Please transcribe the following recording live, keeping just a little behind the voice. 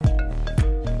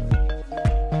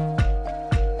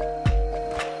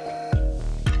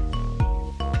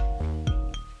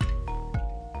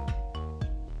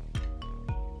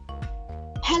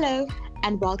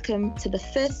and welcome to the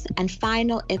fifth and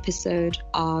final episode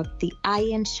of the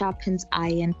Iron Sharpens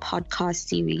Iron podcast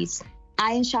series.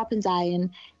 Iron Sharpens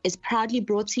Iron is proudly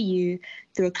brought to you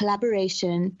through a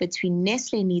collaboration between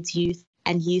Nestlé Needs Youth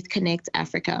and YouthConnekt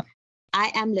Africa.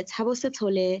 I am Lethabo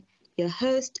Satole, your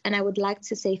host, and I would like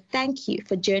to say thank you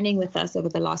for journeying with us over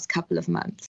the last couple of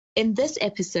months. In this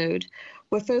episode,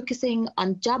 we're focusing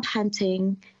on job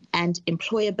hunting and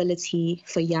employability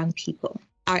for young people.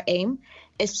 Our aim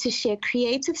is to share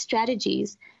creative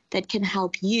strategies that can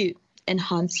help you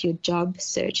enhance your job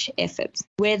search efforts.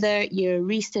 Whether you're a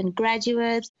recent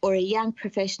graduate or a young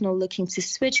professional looking to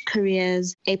switch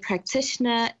careers, a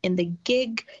practitioner in the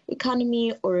gig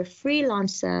economy or a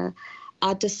freelancer,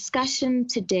 our discussion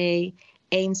today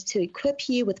aims to equip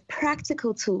you with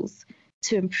practical tools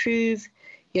to improve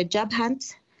your job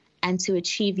hunt and to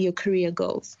achieve your career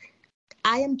goals.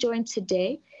 I am joined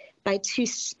today by two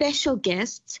special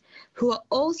guests who are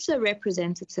also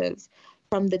representatives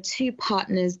from the two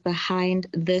partners behind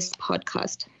this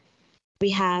podcast. We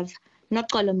have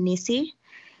Noxolo Mnisi,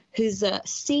 who's a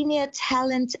senior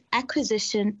talent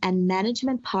acquisition and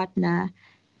management partner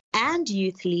and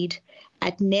youth lead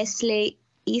at Nestlé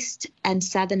East and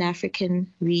Southern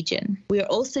African region. We are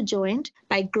also joined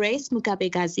by Grace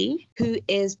Mugabekazi, who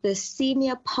is the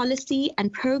senior policy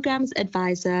and programs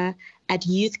advisor at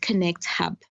YouthConnekt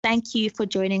Hub. Thank you for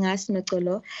joining us,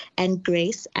 Noxolo and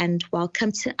Grace, and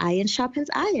welcome to Iron Sharpens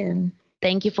Iron.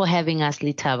 Thank you for having us,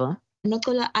 Lethabo.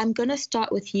 Noxolo, I'm going to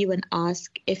start with you and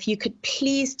ask if you could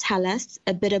please tell us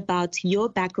a bit about your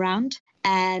background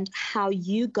and how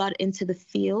you got into the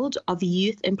field of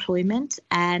youth employment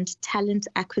and talent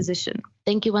acquisition.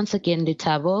 Thank you once again,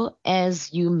 Lethabo.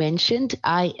 As you mentioned,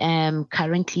 I am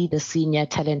currently the senior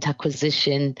talent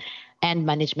acquisition and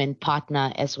management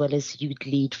partner, as well as youth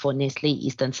lead for Nestlé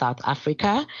East and South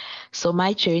Africa. So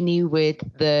my journey with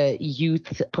the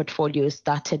youth portfolio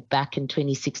started back in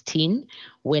 2016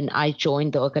 when I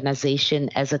joined the organization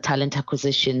as a talent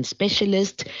acquisition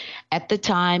specialist. At the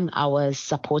time, I was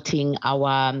supporting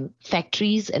our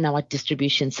factories and our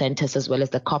distribution centers, as well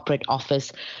as the corporate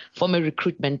office from a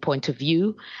recruitment point of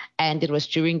view. And it was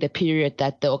during the period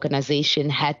that the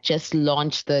organization had just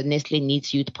launched the Nestlé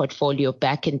Needs Youth portfolio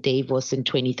back in Davos in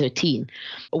 2013.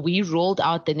 We rolled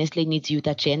out the Nestlé Needs Youth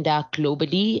agenda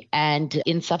globally, and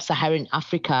in sub-Saharan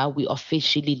Africa, we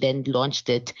officially then launched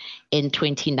it in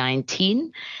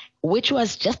 2019, which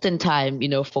was just in time,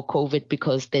 for COVID,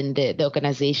 because then the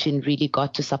organization really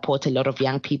got to support a lot of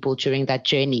young people during that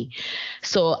journey.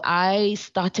 So I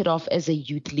started off as a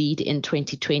youth lead in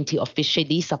 2020,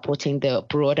 officially supporting the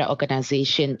broader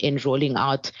organization in rolling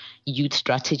out youth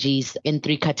strategies in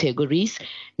three categories,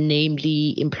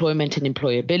 namely employment and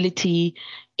employability,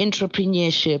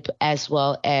 entrepreneurship, as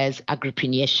well as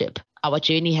agripreneurship. Our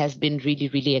journey has been really,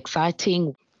 really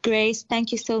exciting. Grace,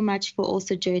 thank you so much for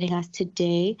also joining us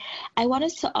today. I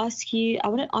want to ask you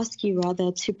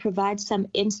to provide some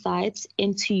insights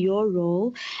into your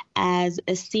role as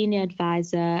a senior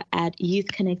advisor at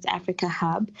YouthConnekt Africa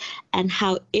Hub and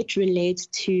how it relates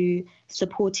to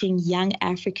supporting young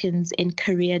Africans in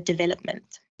career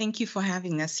development. Thank you for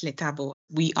having us, Lethabo.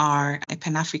 We are a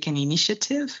Pan-African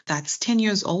initiative that's 10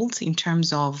 years old in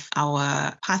terms of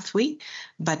our pathway,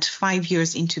 but 5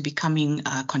 years into becoming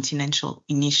a continental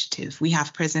initiative. We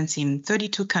have presence in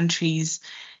 32 countries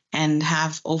and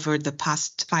have over the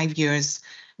past 5 years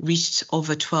reached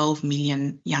over 12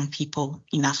 million young people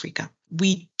in Africa.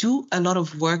 We do a lot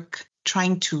of work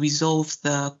trying to resolve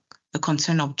the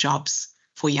concern of jobs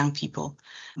for young people.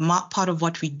 Part of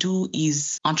what we do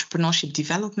is entrepreneurship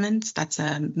development. That's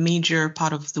a major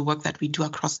part of the work that we do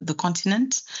across the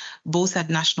continent, both at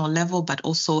national level, but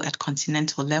also at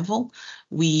continental level.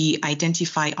 We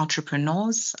identify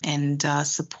entrepreneurs and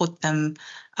support them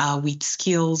with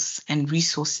skills and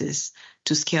resources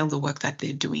to scale the work that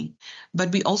they're doing.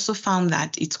 But we also found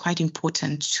that it's quite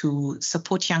important to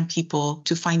support young people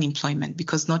to find employment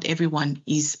because not everyone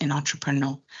is an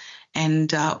entrepreneur.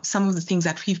 And some of the things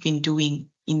that we've been doing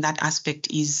in that aspect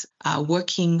is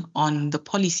working on the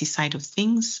policy side of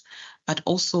things, but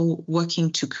also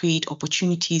working to create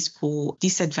opportunities for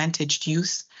disadvantaged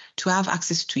youth to have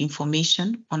access to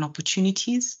information on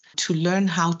opportunities, to learn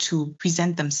how to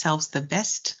present themselves the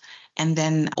best, and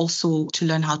then also to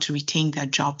learn how to retain their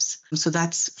jobs. So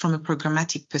that's from a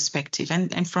programmatic perspective.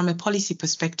 And from a policy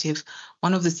perspective,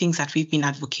 one of the things that we've been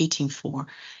advocating for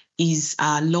is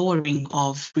lowering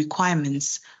of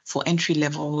requirements for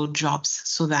entry-level jobs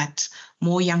so that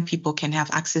more young people can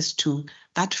have access to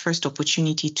that first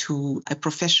opportunity to a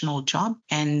professional job,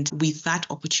 and with that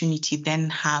opportunity then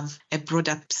have a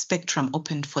broader spectrum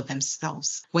opened for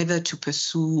themselves, whether to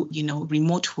pursue,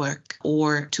 remote work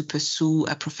or to pursue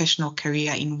a professional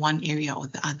career in one area or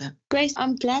the other. Grace,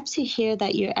 I'm glad to hear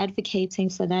that you're advocating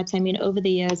for that. I mean, over the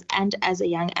years and as a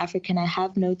young African, I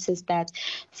have noticed that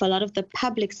for a lot of the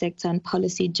public sector and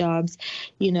policy jobs,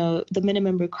 the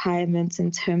minimum requirements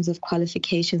in terms of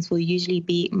qualifications will usually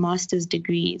be master's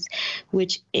degrees,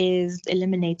 which is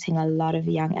eliminating a lot of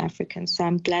young Africans. So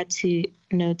I'm glad to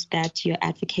note that you're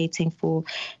advocating for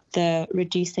the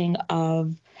reducing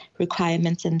of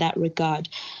requirements in that regard.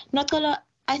 Noxolo,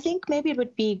 I think maybe it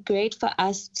would be great for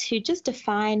us to just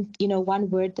define, one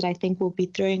word that I think we'll be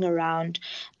throwing around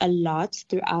a lot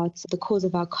throughout the course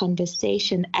of our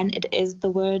conversation, and it is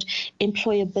the word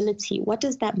employability. What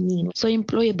does that mean? So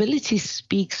employability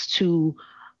speaks to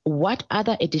what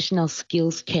other additional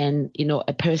skills can,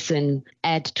 a person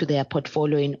add to their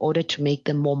portfolio in order to make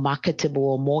them more marketable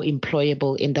or more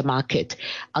employable in the market.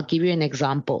 I'll give you an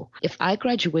example. If I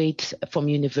graduate from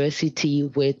university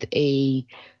with a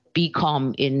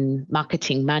BCom in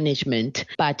marketing management,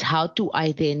 but how do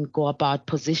I then go about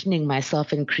positioning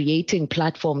myself and creating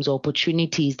platforms or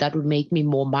opportunities that would make me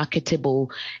more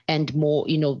marketable and more,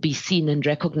 be seen and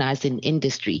recognized in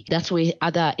industry? That's where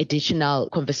other additional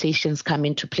conversations come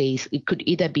into place. It could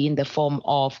either be in the form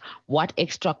of what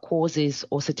extra courses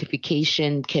or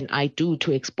certification can I do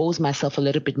to expose myself a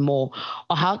little bit more,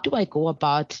 or how do I go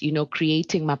about,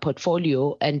 creating my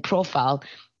portfolio and profile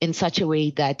in such a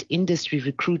way that industry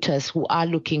recruiters who are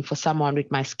looking for someone with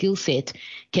my skill set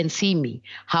can see me?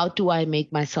 How do I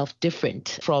make myself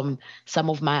different from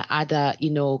some of my other,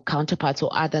 counterparts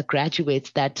or other graduates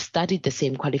that studied the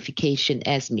same qualification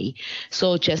as me?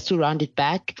 So just to round it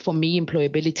back, for me,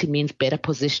 employability means better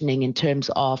positioning in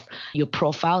terms of your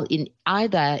profile in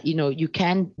either, you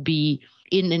can be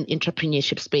in an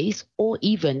entrepreneurship space or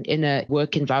even in a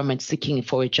work environment seeking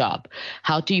for a job.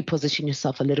 How do you position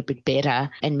yourself a little bit better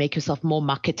and make yourself more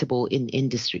marketable in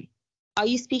industry? Are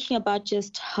you speaking about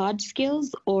just hard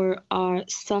skills, or are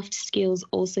soft skills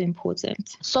also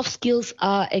important? Soft skills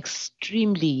are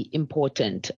extremely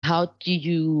important. How do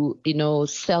you,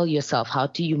 sell yourself? How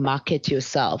do you market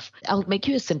yourself? I'll make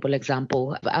you a simple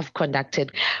example. I've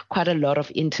conducted quite a lot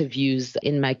of interviews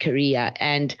in my career,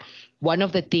 and one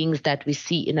of the things that we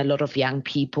see in a lot of young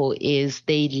people is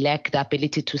they lack the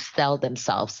ability to sell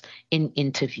themselves in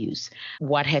interviews.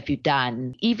 What have you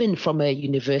done? Even from a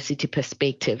university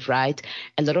perspective, right?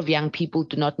 A lot of young people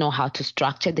do not know how to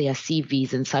structure their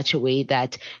CVs in such a way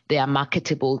that they are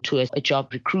marketable to a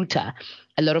job recruiter.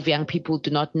 A lot of young people do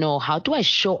not know, how do I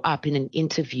show up in an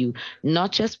interview,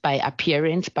 not just by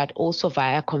appearance, but also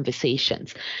via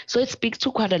conversations. So it speaks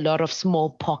to quite a lot of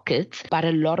small pockets, but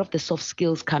a lot of the soft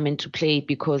skills come into play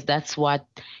because that's what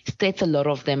sets a lot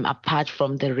of them apart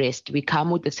from the rest. We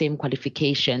come with the same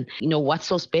qualification. What's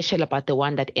so special about the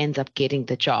one that ends up getting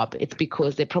the job? It's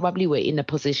because they probably were in a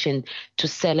position to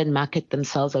sell and market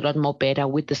themselves a lot more better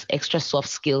with this extra soft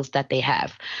skills that they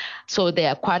have. So there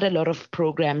are quite a lot of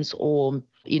programs or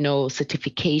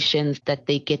certifications that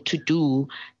they get to do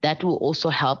that will also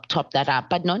help top that up.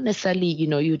 But not necessarily,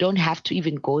 you don't have to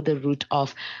even go the route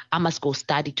of, I must go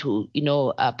study to,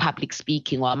 public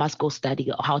speaking, or I must go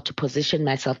study how to position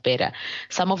myself better.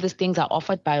 Some of these things are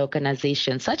offered by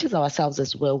organizations such as ourselves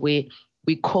as well, where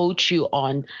we coach you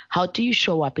on how do you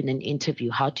show up in an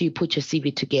interview? How do you put your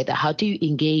CV together? How do you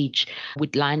engage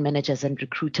with line managers and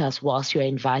recruiters whilst you're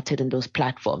invited in those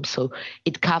platforms? So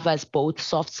it covers both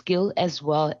soft skill as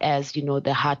well as, the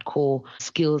hardcore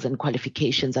skills and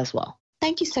qualifications as well.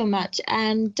 Thank you so much.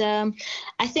 And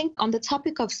I think on the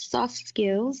topic of soft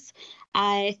skills,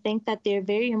 I think that they're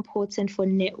very important for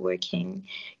networking.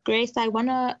 Grace, I want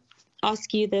to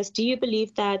ask you this. Do you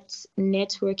believe that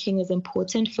networking is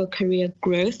important for career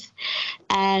growth?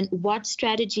 And what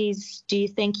strategies do you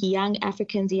think young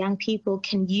Africans, young people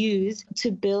can use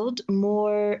to build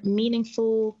more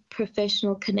meaningful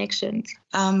professional connections?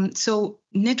 So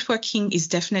networking is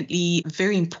definitely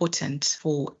very important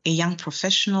for a young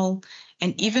professional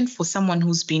and even for someone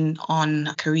who's been on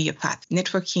a career path.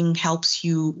 Networking helps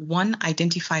you, one,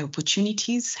 identify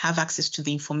opportunities, have access to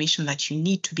the information that you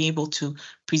need to be able to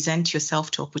present yourself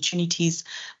to opportunities.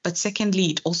 But secondly,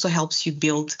 it also helps you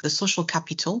build the social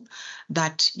capital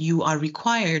that you are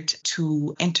required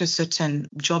to enter certain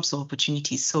jobs or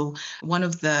opportunities. So one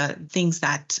of the things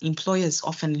that employers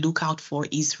often look out for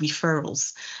is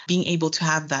referrals, being able to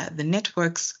have the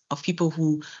networks of people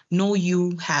who know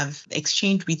you, have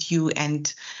exchanged with you,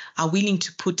 and are willing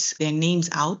to put their names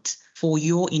out for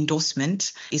your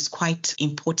endorsement is quite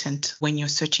important when you're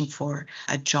searching for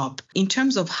a job. In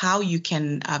terms of how you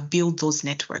can build those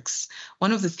networks,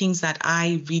 one of the things that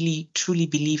I really truly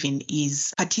believe in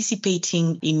is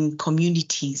participating in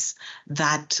communities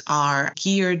that are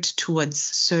geared towards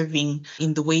serving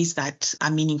in the ways that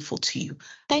are meaningful to you.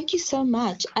 Thank you so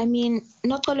much. I mean,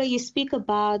 Noxolo, you speak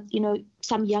about,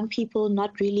 some young people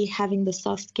not really having the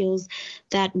soft skills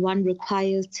that one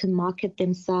requires to market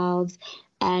themselves.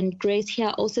 And Grace here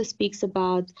also speaks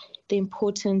about the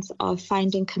importance of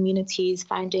finding communities,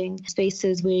 finding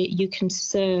spaces where you can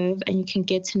serve and you can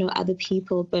get to know other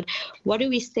people. But what do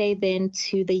we say then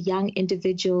to the young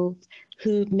individuals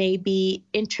who may be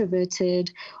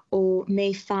introverted or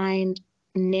may find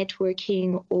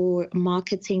networking or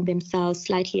marketing themselves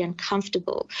slightly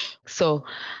uncomfortable? So,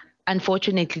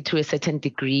 unfortunately, to a certain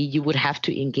degree, you would have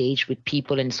to engage with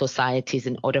people and societies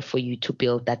in order for you to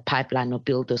build that pipeline or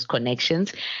build those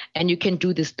connections. And you can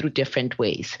do this through different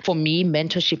ways. For me,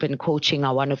 mentorship and coaching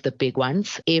are one of the big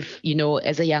ones. If,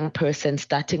 as a young person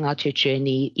starting out your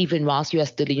journey, even whilst you are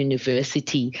still in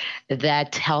university,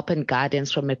 that help and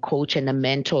guidance from a coach and a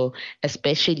mentor,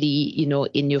 especially,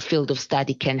 in your field of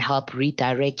study, can help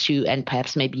redirect you and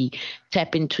perhaps maybe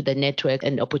tap into the network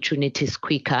and opportunities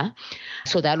quicker.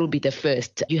 So that will be the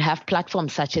first. You have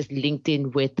platforms such as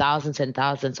LinkedIn where thousands and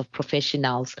thousands of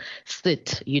professionals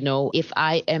sit. If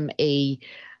I am a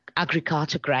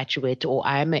agriculture graduate or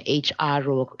I'm an HR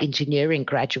or engineering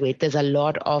graduate, there's a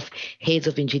lot of heads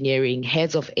of engineering,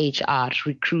 heads of HR,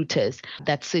 recruiters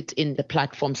that sit in the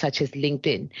platform such as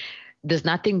LinkedIn. There's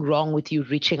nothing wrong with you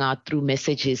reaching out through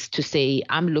messages to say,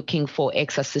 I'm looking for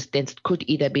X assistance. It could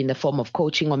either be in the form of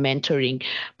coaching or mentoring,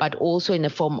 but also in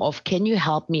the form of, can you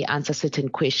help me answer certain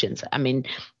questions? I mean,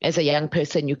 as a young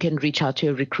person, you can reach out to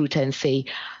a recruiter and say,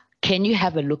 can you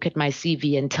have a look at my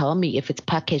CV and tell me if it's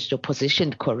packaged or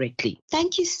positioned correctly?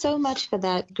 Thank you so much for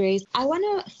that, Grace. I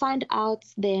want to find out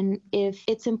then if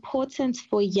it's important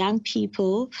for young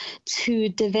people to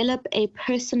develop a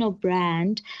personal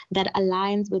brand that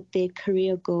aligns with their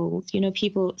career goals.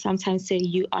 People sometimes say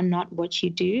you are not what you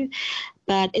do.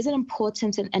 But is it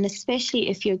important, and especially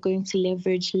if you're going to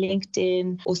leverage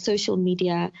LinkedIn or social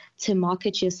media to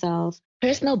market yourself?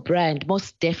 Personal brand,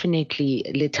 most definitely,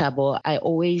 Letabo. I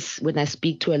always, when I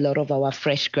speak to a lot of our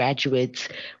fresh graduates,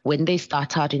 when they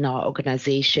start out in our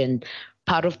organization,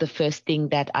 part of the first thing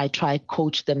that I try to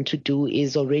coach them to do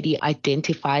is already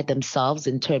identify themselves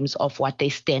in terms of what they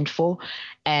stand for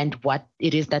and what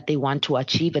it is that they want to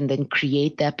achieve, and then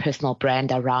create their personal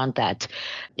brand around that.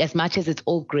 As much as it's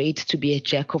all great to be a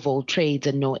jack of all trades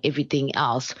and know everything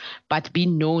else, but be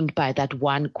known by that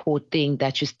one core thing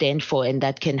that you stand for and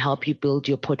that can help you build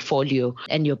your portfolio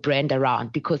and your brand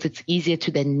around, because it's easier to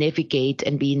then navigate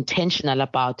and be intentional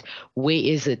about where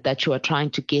is it that you are trying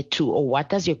to get to, or what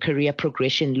does your career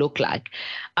progression look like.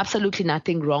 Absolutely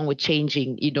nothing wrong with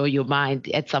changing, your mind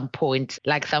at some point,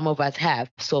 like some of us have.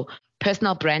 So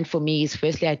personal brand for me is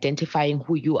firstly identifying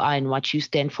who you are and what you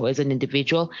stand for as an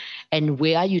individual, and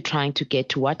where are you trying to get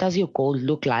to? What does your goal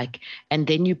look like? And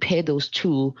then you pair those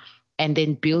two and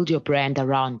then build your brand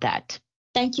around that.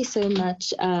 Thank you so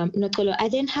much, Noxolo. I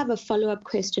then have a follow-up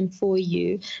question for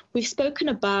you. We've spoken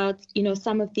about,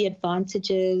 some of the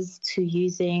advantages to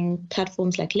using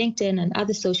platforms like LinkedIn and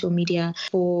other social media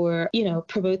for,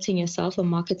 promoting yourself or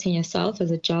marketing yourself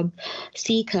as a job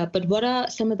seeker. But what are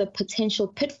some of the potential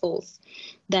pitfalls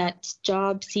that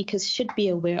job seekers should be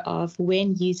aware of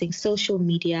when using social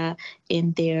media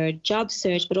in their job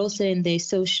search, but also in their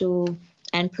social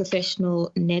and professional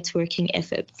networking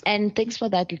efforts? And thanks for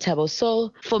that, Letabo.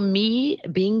 So for me,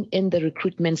 being in the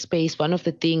recruitment space, one of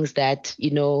the things that,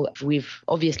 we've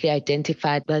obviously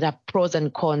identified that are pros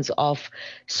and cons of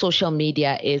social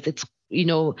media is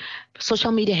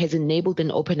social media has enabled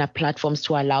and opened up platforms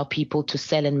to allow people to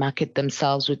sell and market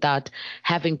themselves without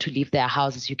having to leave their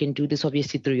houses. You can do this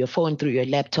obviously through your phone, through your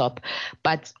laptop.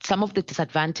 But some of the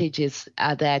disadvantages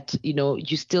are that,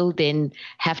 you still then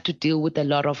have to deal with a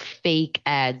lot of fake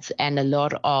ads and a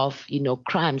lot of,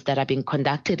 crimes that are being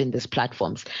conducted in these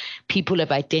platforms. People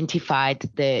have identified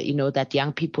that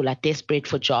young people are desperate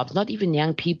for jobs, not even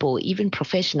young people, even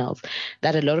professionals,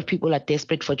 that a lot of people are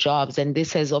desperate for jobs. And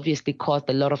this has obviously caused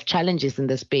a lot of challenges in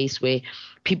the space where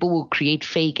people will create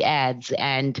fake ads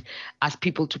and ask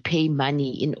people to pay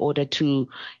money in order to,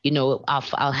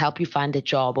 I'll help you find a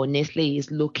job, or Nestlé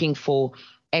is looking for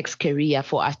X career.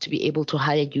 For us to be able to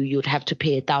hire you, you'd have to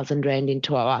pay 1,000 Rand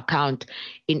into our account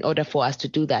in order for us to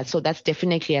do that. So that's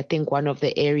definitely, I think, one of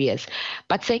the areas.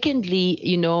 But secondly,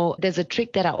 there's a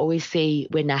trick that I always say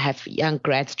when I have young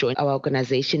grads join our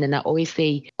organization, and I always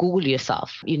say, Google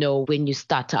yourself, when you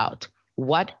start out.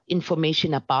 what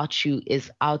information about you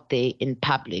is out there in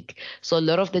public. So a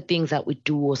lot of the things that we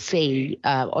do or say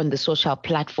on the social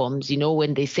platforms,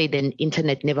 when they say the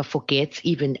internet never forgets,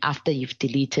 even after you've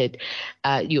deleted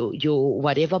your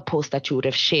whatever post that you would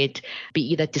have shared, be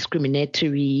either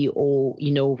discriminatory or,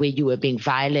 where you were being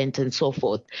violent and so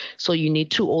forth. So you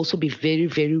need to also be very,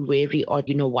 very wary of,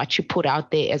 what you put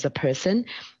out there as a person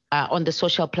on the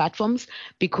social platforms,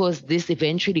 because this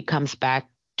eventually comes back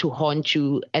to haunt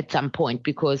you at some point.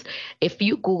 Because if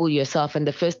you Google yourself and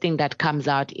the first thing that comes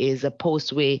out is a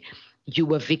post where you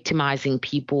were victimizing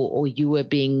people or you were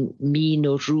being mean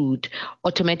or rude,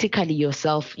 automatically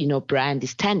yourself, brand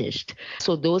is tarnished.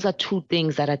 So those are two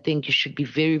things that I think you should be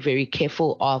very, very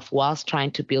careful of whilst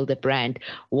trying to build a brand.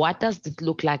 What does it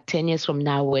look like 10 years from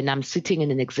now when I'm sitting in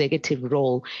an executive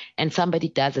role and somebody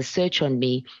does a search on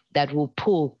me that will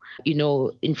pull,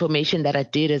 information that I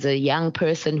did as a young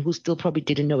person who still probably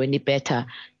didn't know any better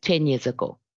 10 years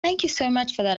ago? Thank you so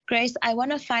much for that. Grace, I want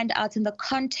to find out, in the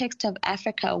context of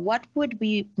Africa, what would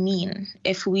we mean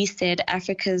if we said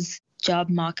Africa's job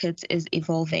market is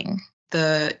evolving?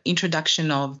 The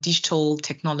introduction of digital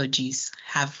technologies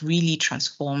have really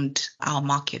transformed our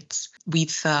markets.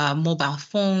 With mobile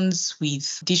phones,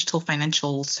 with digital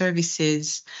financial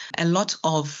services, a lot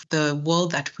of the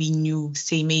world that we knew,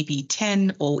 say maybe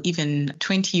 10 or even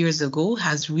 20 years ago,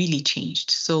 has really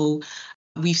changed. So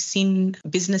we've seen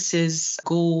businesses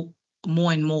go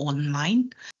more and more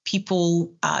online.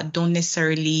 People don't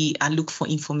necessarily look for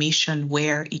information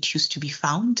where it used to be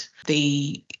found.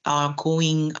 They are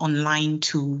going online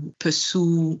to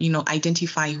pursue,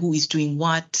 identify who is doing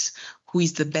what, who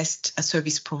is the best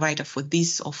service provider for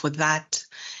this or for that.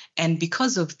 And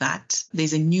because of that,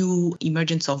 there's a new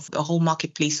emergence of a whole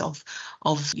marketplace of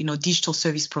digital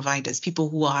service providers, people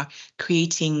who are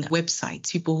creating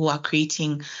websites, people who are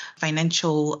creating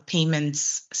financial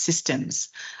payments systems.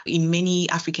 In many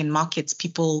African markets,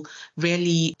 people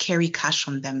rarely carry cash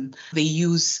on them. They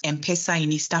use M-Pesa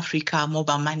in East Africa,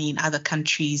 mobile money in other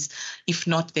countries. If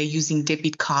not, they're using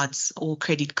debit cards or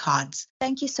credit cards.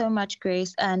 Thank you so much,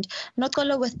 Grace. And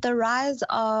Noxolo, with the rise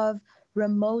of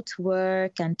remote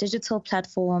work and digital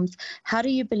platforms, how do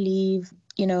you believe,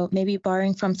 maybe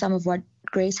borrowing from some of what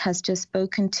Grace has just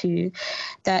spoken to,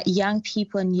 that young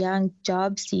people and young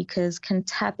job seekers can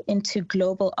tap into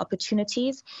global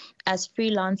opportunities as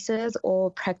freelancers or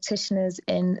practitioners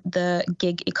in the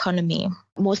gig economy?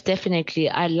 Most definitely.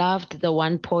 I loved the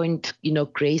one point,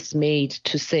 Grace made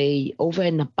to say, over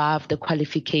and above the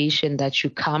qualification that you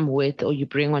come with or you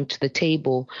bring onto the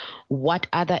table, what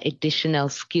other additional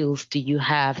skills do you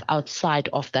have outside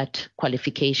of that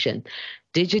qualification?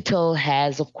 Digital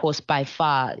has, of course, by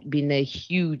far been a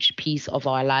huge piece of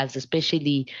our lives,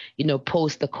 especially,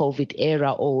 post the COVID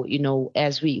era or,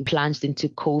 as we plunged into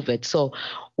COVID. So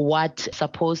what's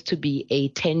supposed to be a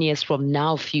 10 years from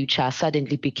now future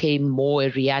suddenly became more a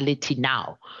reality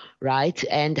now, right?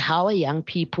 And how are young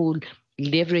people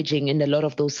leveraging in a lot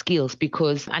of those skills?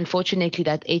 Because unfortunately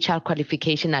that HR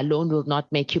qualification alone will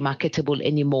not make you marketable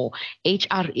anymore.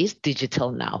 HR is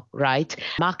digital now, right?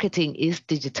 Marketing is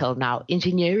digital now.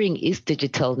 Engineering is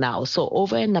digital now. So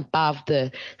over and above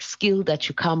the skill that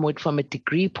you come with from a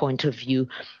degree point of view,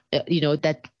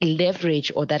 that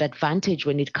leverage or that advantage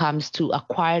when it comes to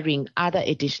acquiring other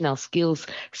additional skills,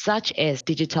 such as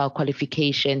digital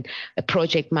qualification, a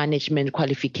project management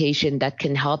qualification that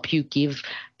can help you give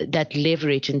that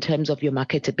leverage in terms of your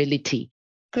marketability.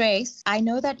 Grace, I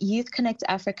know that YouthConnekt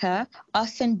Africa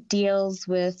often deals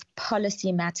with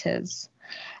policy matters.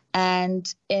 And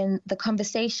in the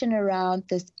conversation around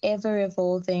this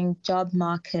ever-evolving job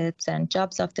markets and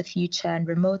jobs of the future and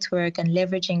remote work and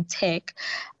leveraging tech,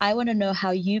 I want to know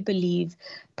how you believe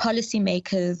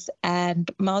policymakers and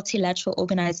multilateral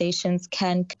organizations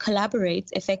can collaborate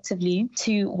effectively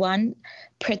to, one,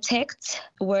 protect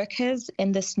workers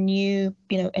in this new,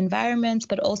 environment,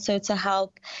 but also to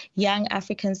help young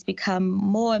Africans become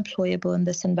more employable in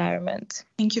this environment.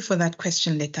 Thank you for that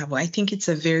question, Letabo. I think it's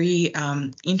a very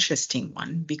interesting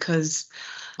one, because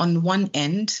on one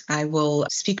end, I will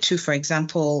speak to, for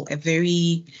example, a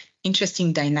very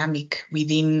interesting dynamic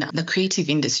within the creative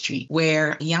industry,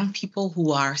 where young people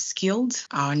who are skilled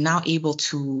are now able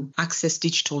to access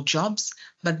digital jobs.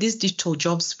 But these digital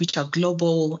jobs, which are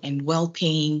global and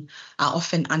well-paying, are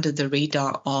often under the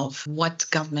radar of what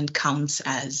government counts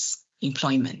as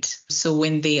employment. So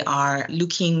when they are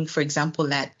looking, for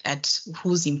example, at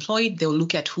who's employed, they'll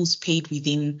look at who's paid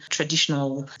within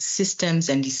traditional systems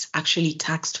and is actually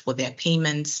taxed for their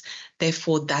payments.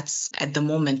 Therefore, that's at the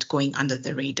moment going under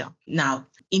the radar. Now,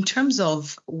 in terms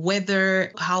of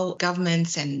how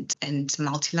governments and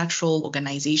multilateral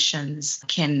organizations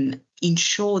can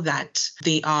ensure that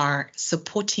they are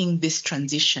supporting this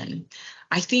transition,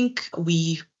 I think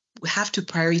we have to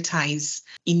prioritize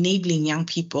enabling young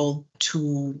people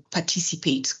to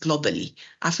participate globally,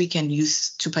 African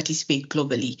youth to participate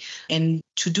globally. And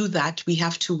to do that, we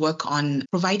have to work on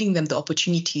providing them the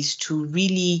opportunities to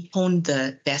really hone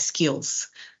their skills,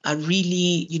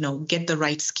 really, get the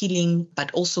right skilling,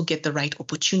 but also get the right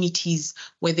opportunities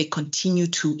where they continue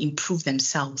to improve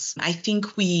themselves. I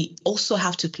think we also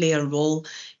have to play a role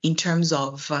in terms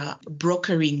of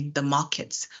brokering the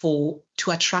markets to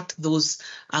attract those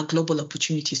global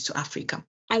opportunities to Africa.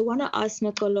 I want to ask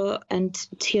Noxolo and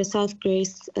to yourself,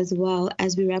 Grace, as well,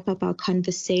 as we wrap up our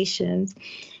conversations,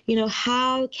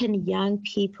 how can young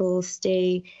people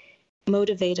stay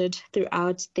motivated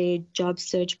throughout their job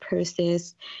search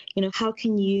process? How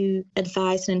can you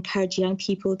advise and encourage young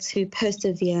people to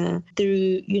persevere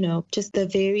through, just the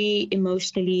very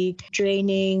emotionally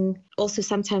draining, also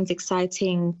sometimes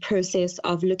exciting process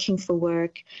of looking for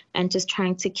work and just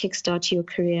trying to kickstart your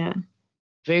career?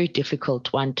 Very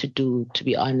difficult one to do, to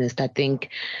be honest. I think,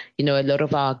 a lot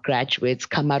of our graduates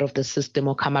come out of the system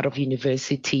or come out of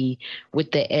university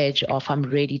with the edge of, I'm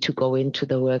ready to go into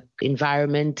the work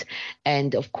environment.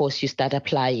 And of course, you start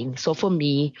applying. So for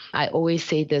me, I always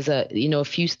say there's a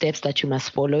few steps that you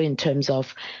must follow in terms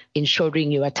of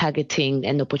ensuring you are targeting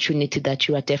an opportunity that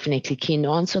you are definitely keen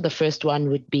on. So the first one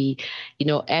would be,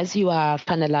 as you are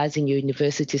finalizing your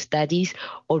university studies,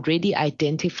 already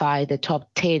identify the top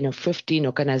 10 or 15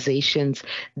 organizations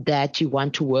that you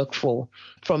want to work for.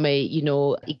 From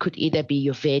it could either be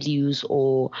your values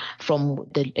or from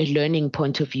a learning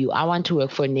point of view. I want to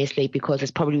work for Nestlé because it's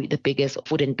probably the biggest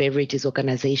food and beverages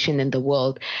organization in the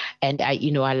world. And I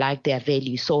like their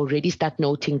values. So already start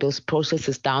noting those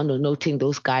processes down or noting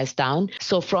those guys down.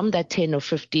 So from that 10 or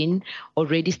 15,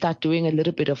 already start doing a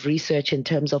little bit of research in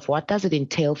terms of what does it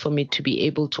entail for me to be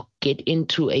able to get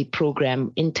into a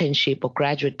program, internship or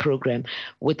graduate program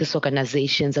with this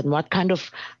organizations, and what kind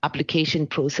of application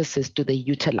processes do they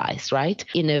utilize, right?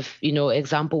 In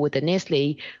example with the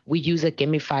Nestlé, we use a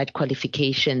gamified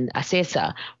qualification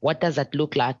assessor. What does that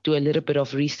look like? Do a little bit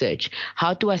of research.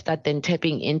 How do I start then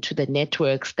tapping into the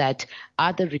networks that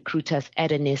are the recruiters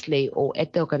at a Nestlé or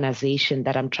at the organization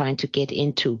that I'm trying to get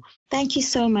into? Thank you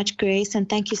so much, Grace, and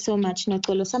thank you so much,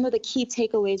 Noxolo. Some of the key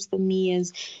takeaways for me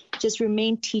is just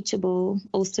remain teachable,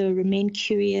 also remain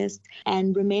curious,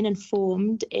 and remain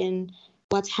informed in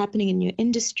what's happening in your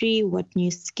industry, what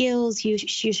new skills you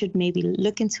should maybe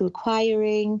look into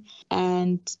acquiring,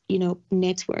 and,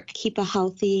 network. Keep a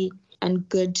healthy and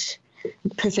good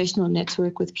professional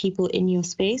network with people in your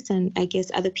space and I guess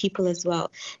other people as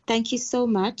well. Thank you so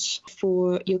much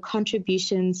for your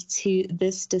contributions to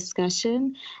this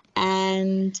discussion.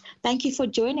 And thank you for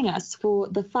joining us for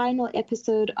the final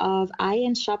episode of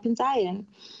Iron Sharpens Iron.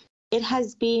 It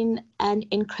has been an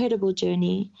incredible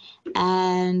journey,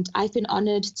 and I've been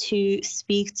honored to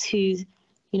speak to,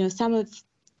 some of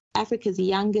Africa's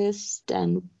youngest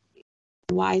and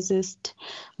wisest,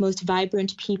 most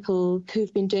vibrant people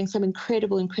who've been doing some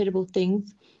incredible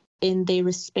things in their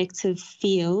respective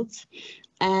fields.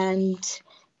 And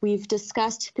we've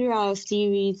discussed through our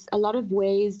series a lot of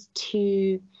ways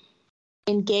to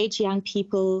engage young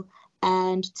people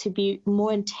and to be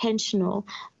more intentional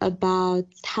about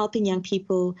helping young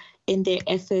people in their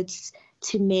efforts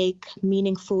to make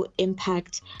meaningful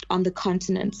impact on the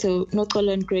continent. So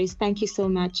Noxolo and Grace, thank you so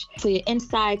much for your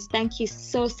insights. Thank you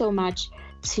so much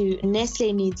to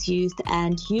Nestlé Needs Youth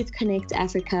and YouthConnekt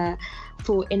Africa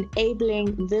for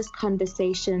enabling this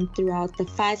conversation throughout the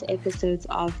 5 episodes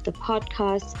of the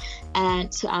podcast.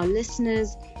 And to our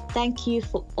listeners, thank you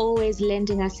for always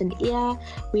lending us an ear.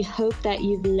 We hope that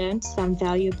you've learned some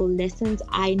valuable lessons.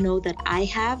 I know that I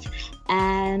have.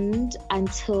 And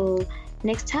until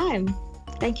next time,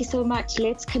 thank you so much.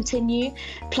 Let's continue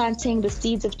planting the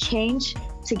seeds of change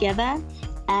together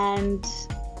and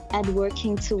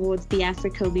working towards the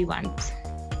Africa we want.